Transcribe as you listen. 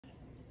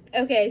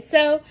Okay,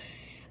 so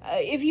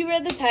if you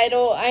read the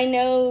title, I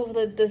know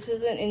that this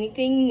isn't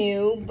anything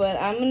new,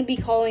 but I'm going to be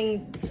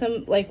calling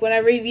when I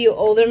review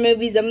older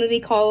movies, I'm going to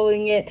be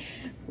calling it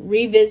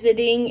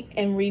revisiting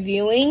and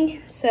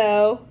reviewing.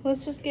 So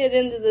let's just get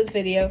into this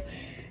video.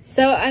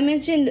 So I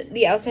mentioned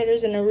The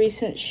Outsiders in a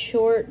recent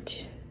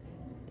short,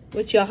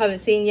 which y'all haven't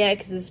seen yet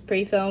because it's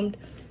pre-filmed.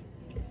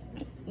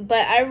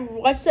 But I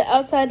watched The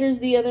Outsiders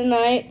the other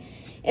night,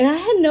 and I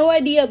had no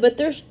idea, but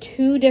there's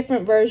two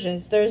different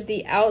versions. There's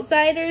The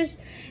Outsiders,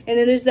 and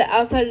then there's The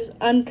Outsiders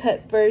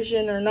uncut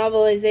version or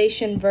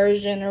novelization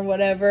version or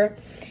whatever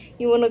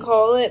you want to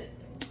call it.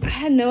 I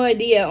had no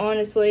idea,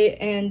 honestly,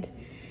 and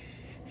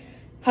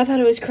I thought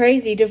it was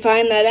crazy to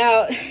find that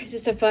out.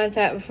 Just a fun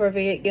fact before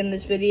we get in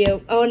this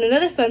video. Oh, and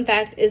another fun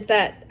fact is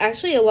that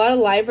actually a lot of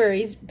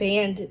libraries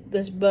banned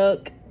this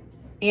book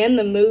and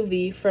the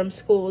movie from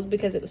schools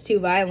because it was too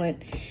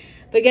violent.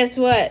 But guess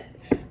what?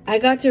 I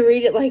got to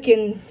read it like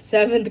in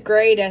 7th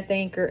grade, I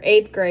think, or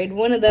 8th grade.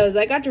 One of those.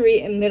 I got to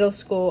read it in middle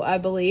school, I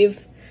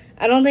believe.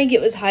 I don't think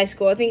it was high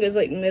school. I think it was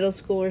like middle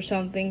school or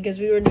something because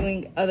we were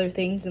doing other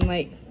things in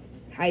like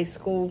high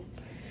school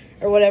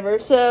or whatever.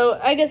 So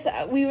I guess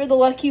we were the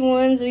lucky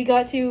ones. We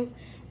got to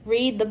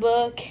read the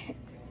book.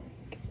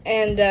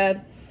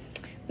 And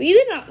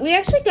we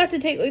actually got to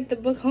take like the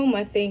book home,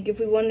 I think, if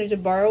we wanted to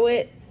borrow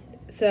it.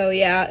 So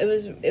yeah, it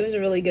was a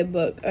really good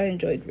book. I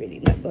enjoyed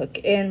reading that book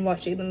and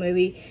watching the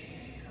movie.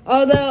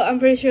 Although I'm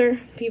pretty sure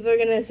people are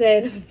gonna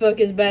say the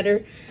book is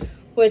better,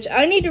 which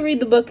I need to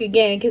read the book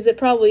again because it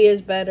probably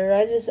is better.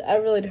 I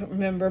really don't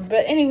remember.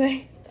 But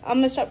anyway, I'm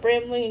gonna stop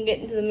rambling and get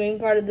into the main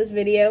part of this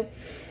video.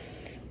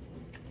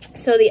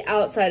 So The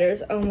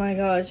Outsiders. Oh my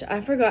gosh,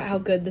 I forgot how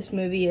good this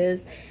movie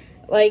is.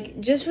 Like,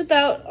 just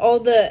without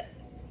all the,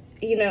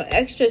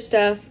 extra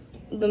stuff,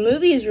 the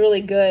movie is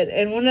really good.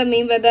 And what I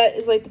mean by that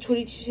is like the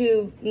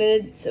 22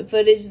 minutes of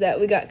footage that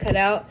we got cut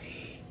out.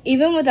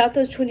 Even without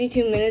those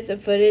 22 minutes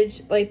of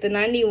footage, like the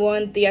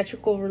 91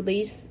 theatrical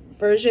release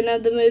version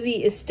of the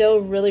movie is still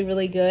really,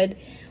 really good.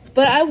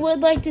 But I would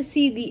like to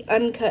see the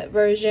uncut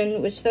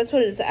version, which that's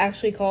what it's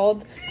actually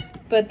called.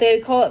 But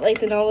they call it like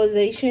the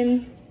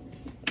novelization.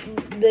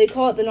 They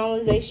call it the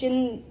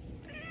novelization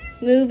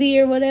movie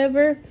or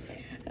whatever.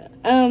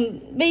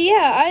 But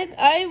yeah,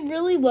 I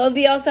really love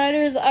The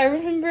Outsiders. I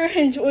remember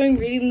enjoying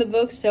reading the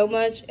book so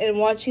much and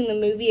watching the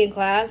movie in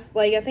class.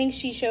 Like, I think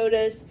she showed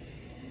us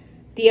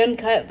the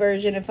uncut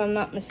version, if I'm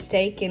not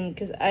mistaken,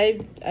 because I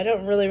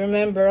don't really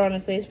remember,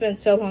 honestly. It's been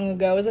so long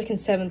ago. It was like in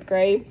 7th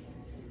grade.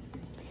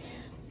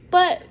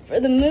 But for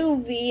the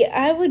movie,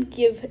 I would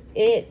give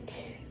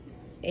it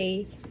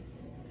a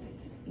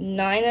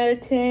 9 out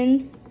of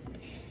 10.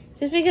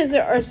 Just because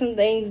there are some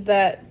things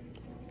that,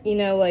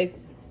 like,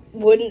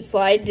 wouldn't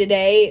slide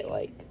today,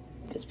 like,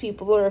 because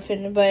people are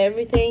offended by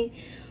everything.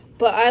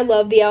 But I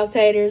love The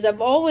Outsiders.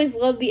 I've always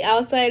loved The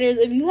Outsiders.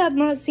 If you have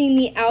not seen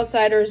The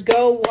Outsiders,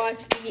 go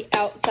watch The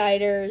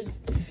Outsiders.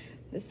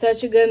 It's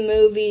such a good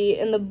movie,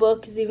 and the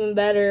book is even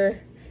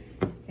better.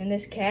 And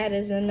this cat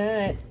is a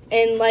nut.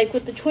 And like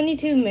with the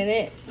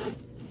 22-minute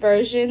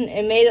version,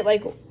 it made it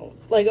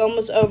like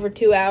almost over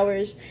 2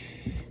 hours.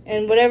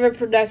 And whatever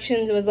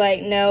productions was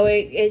like, no,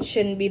 it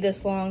shouldn't be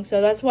this long.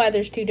 So that's why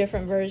there's two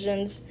different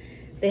versions.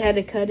 They had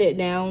to cut it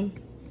down.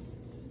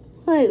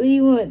 What do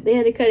you want? They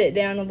had to cut it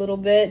down a little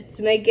bit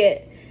to make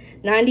it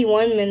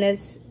 91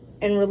 minutes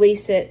and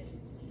release it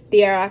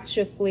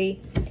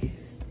theatrically.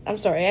 I'm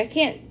sorry, I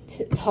can't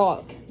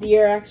talk.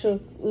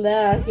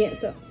 I can't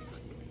talk.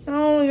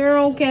 Oh, you're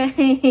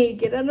okay.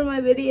 Get out of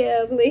my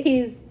video,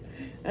 please.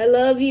 I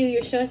love you.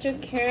 You're such a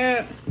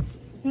cat.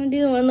 I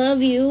do. I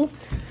love you.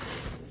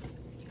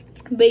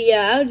 But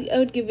yeah, I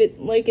would give it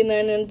like a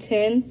 9 out of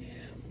 10.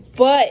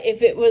 But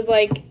if it was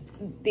like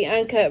the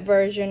uncut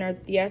version or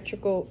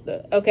theatrical,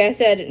 okay, I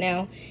said it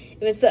now.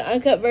 If it's the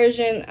uncut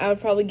version, I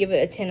would probably give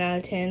it a 10 out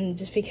of 10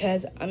 just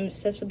because I'm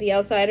obsessed with The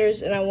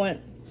Outsiders and I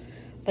want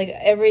like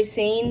every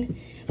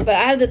scene. But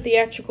I have the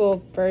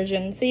theatrical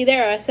version. See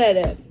there, I said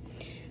it.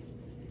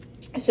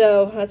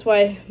 So that's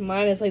why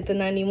mine is like the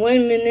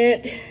 91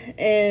 minute,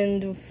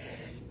 and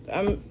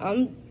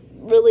I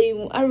really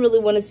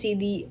want to see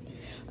the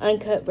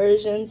uncut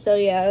version. So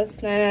yeah,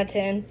 that's 9 out of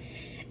 10.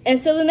 And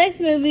so the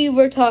next movie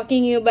we're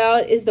talking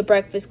about is The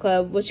Breakfast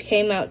Club, which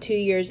came out 2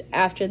 years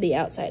after The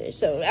Outsiders.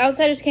 So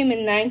Outsiders came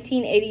in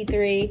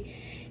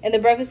 1983, and The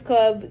Breakfast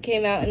Club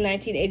came out in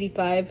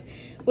 1985,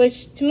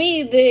 which to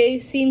me, they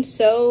seem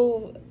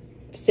so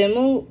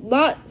similar.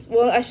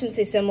 I shouldn't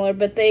say similar,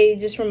 but they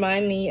just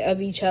remind me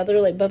of each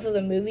other, like both of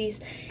the movies.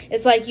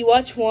 It's like you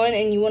watch one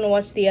and you want to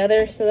watch the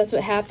other, so that's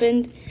what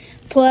happened.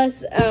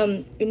 Plus,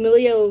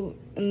 Emilio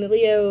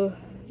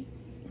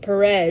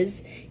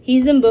Perez,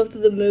 he's in both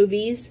of the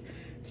movies,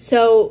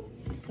 so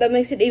that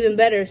makes it even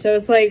better. So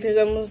it's like there's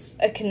almost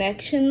a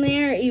connection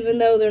there, even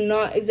though they're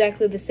not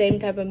exactly the same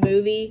type of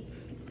movie.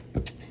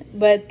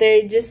 But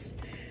they just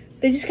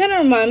kind of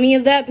remind me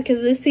of that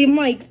because they seem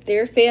like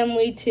their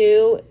family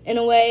too, in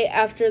a way,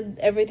 after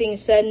everything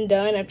is said and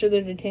done, after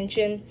their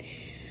detention.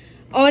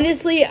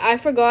 Honestly, I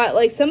forgot.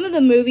 Like, some of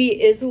the movie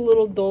is a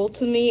little dull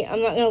to me.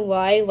 I'm not gonna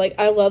lie. Like,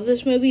 I love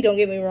this movie. Don't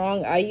get me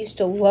wrong. I used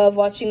to love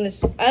watching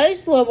this. I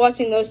used to love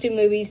watching those two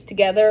movies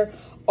together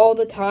all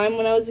the time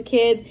when I was a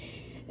kid.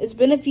 It's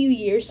been a few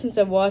years since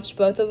I've watched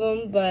both of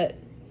them, but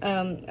I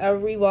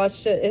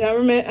rewatched it, and I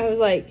remember I was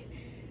like,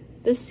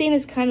 this scene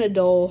is kind of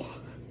dull.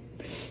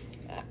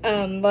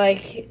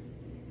 Like,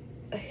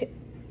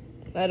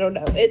 I don't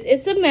know.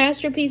 It's a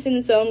masterpiece in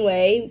its own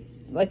way,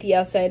 like The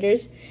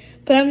Outsiders.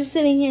 But I'm just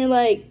sitting here,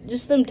 like,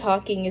 just them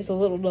talking is a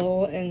little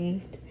dull.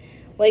 And,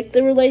 like,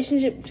 the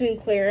relationship between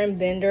Claire and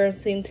Bender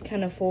seemed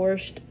kind of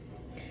forced.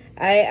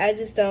 I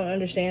just don't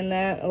understand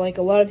that. Like,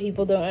 a lot of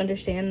people don't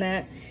understand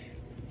that.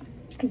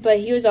 But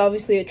he was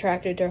obviously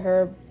attracted to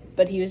her.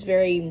 But he was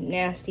very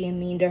nasty and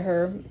mean to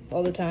her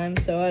all the time.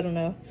 So, I don't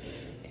know.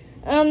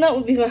 That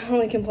would be my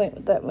only complaint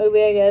with that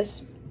movie, I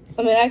guess.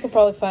 I mean, I could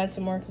probably find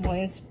some more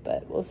complaints,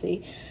 but we'll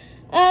see.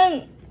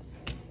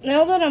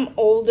 Now that I'm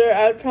older,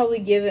 I would probably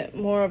give it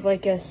more of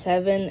like a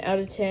 7 out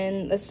of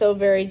 10. That's still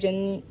very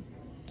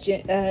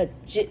I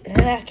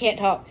can't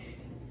talk.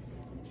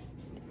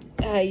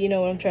 You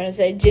know what I'm trying to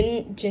say.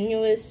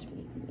 Genuous.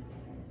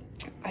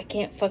 I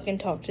can't fucking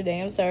talk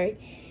today. I'm sorry.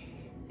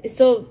 It's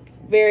still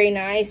very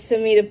nice of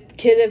me to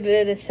give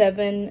it a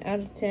 7 out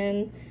of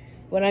 10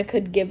 when I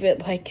could give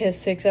it like a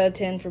 6 out of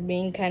 10 for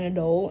being kind of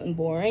dull and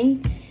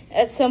boring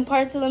at some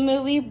parts of the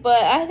movie,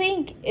 but I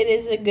think it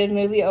is a good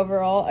movie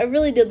overall. I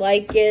really did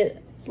like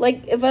it.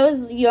 Like, if I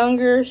was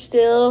younger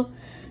still,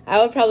 I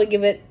would probably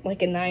give it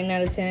like a 9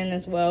 out of 10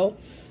 as well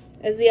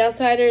as The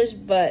Outsiders,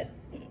 but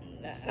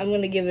I'm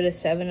going to give it a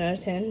 7 out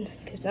of 10,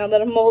 because now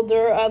that I'm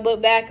older, I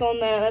look back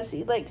on that and I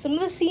see, like, some of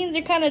the scenes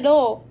are kind of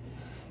dull.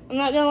 I'm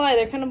not going to lie,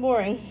 they're kind of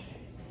boring.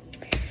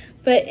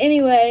 But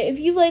anyway, if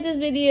you like this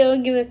video,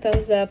 give it a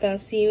thumbs up, and I'll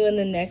see you in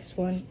the next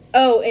one.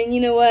 Oh, and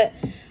you know what?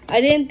 I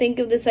didn't think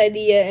of this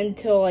idea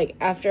until, like,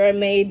 after I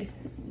made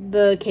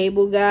the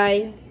Cable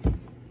Guy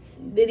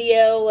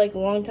video, like, a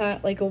long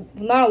time, like,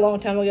 not a long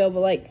time ago,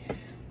 but, like,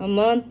 a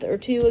month or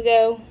 2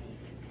 ago.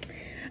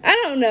 I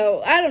don't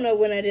know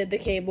when I did the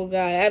Cable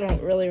Guy. I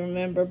don't really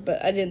remember,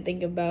 but I didn't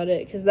think about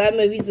it, because that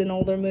movie's an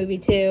older movie,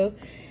 too.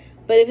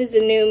 But if it's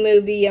a new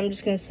movie, I'm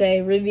just going to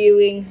say,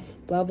 reviewing,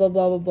 blah, blah,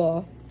 blah, blah,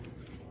 blah.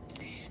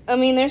 I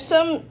mean, there's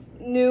some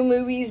new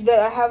movies that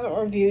I haven't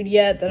reviewed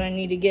yet that I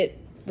need to get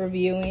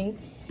reviewing.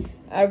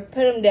 I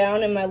put them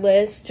down in my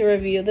list to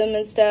review them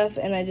and stuff,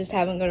 and I just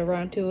haven't got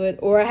around to it,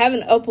 or I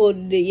haven't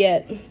uploaded it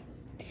yet.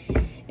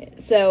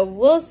 So,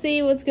 we'll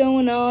see what's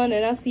going on,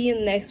 and I'll see you in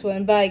the next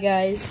one. Bye,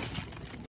 guys.